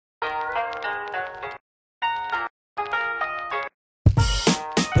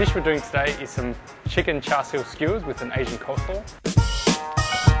dish we're doing today is some chicken Char Siu skewers with an Asian coleslaw.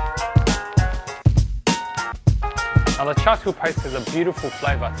 Now the Char Siu paste has a beautiful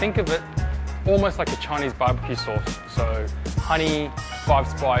flavour. Think of it almost like a Chinese barbecue sauce. So honey, 5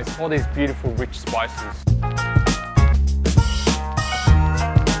 spice, all these beautiful rich spices.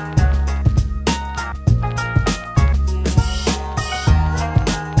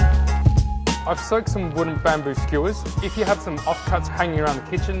 I've soaked some wooden bamboo skewers. If you have some offcuts hanging around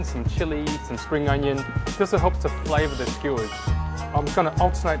the kitchen, some chilli, some spring onion, this will help to flavour the skewers. I'm going to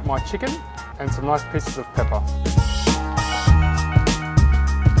alternate my chicken and some nice pieces of pepper.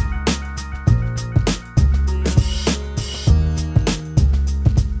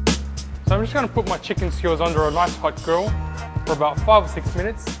 So I'm just going to put my chicken skewers under a nice hot grill for about 5 or 6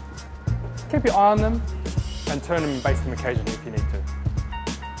 minutes. Keep your eye on them and turn them and baste them occasionally if you need to.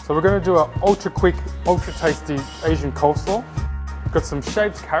 So we're going to do an ultra quick, ultra tasty Asian coleslaw. Got some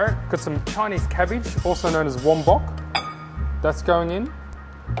shaved carrot, got some Chinese cabbage, also known as wombok. That's going in.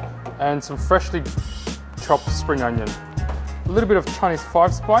 And some freshly chopped spring onion. A little bit of Chinese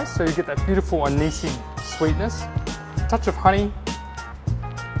 5 spice, so you get that beautiful anise sweetness. A touch of honey.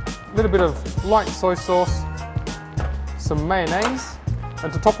 A little bit of light soy sauce. Some mayonnaise.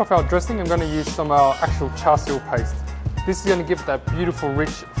 And to top off our dressing, I'm going to use some of our actual Char Siu paste. This is going to give it that beautiful,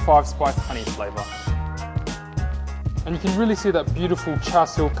 rich 5 spice honey flavour. And you can really see that beautiful Char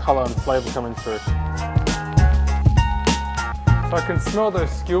Siu colour and flavour coming through. So I can smell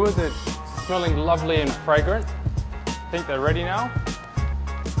those skewers, they're smelling lovely and fragrant. I think they're ready now.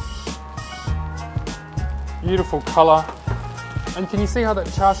 Beautiful colour. And can you see how that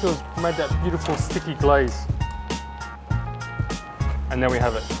Char Siu has made that beautiful sticky glaze? And there we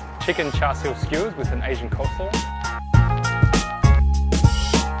have it. Chicken Char Siu skewers with an Asian coleslaw.